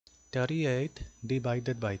38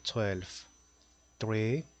 divided by 12.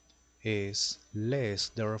 3 is less,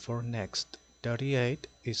 therefore next. 38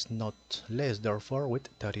 is not less, therefore with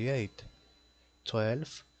 38.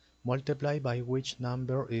 12 multiplied by which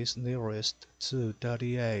number is nearest to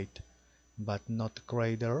 38 but not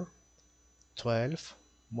greater. 12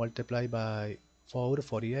 multiplied by 4,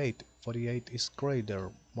 48. 48 is greater.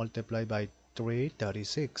 Multiplied by 3,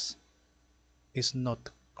 36 is not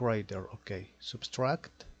greater. Okay,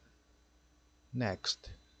 subtract. Next,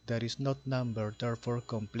 there is not number, therefore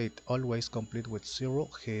complete. Always complete with 0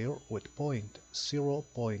 here with point. 0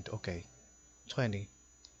 point. Okay, 20.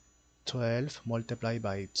 12 multiplied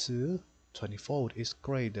by 2, 24 is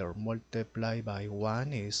greater. Multiplied by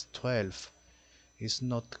 1 is 12. Is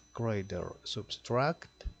not greater.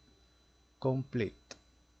 Subtract. Complete.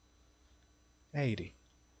 80.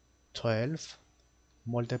 12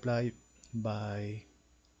 multiplied by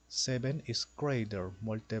 7 is greater.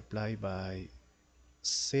 Multiplied by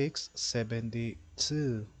 6,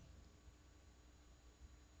 72.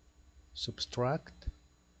 Subtract.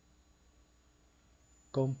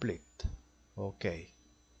 Complete. Okay.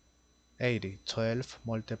 80. 12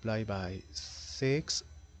 multiplied by 6,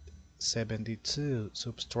 72.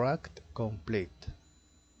 Subtract. Complete.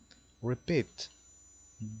 Repeat.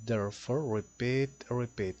 Therefore,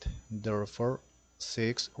 repeat. Therefore,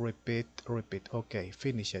 6, repeat. Okay,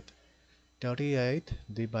 finish it. 38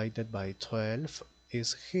 divided by 12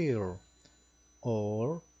 is here,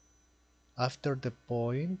 or after the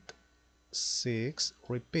point 6,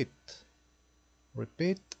 repeat,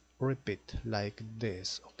 like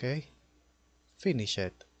this. Okay, finish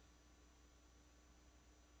it.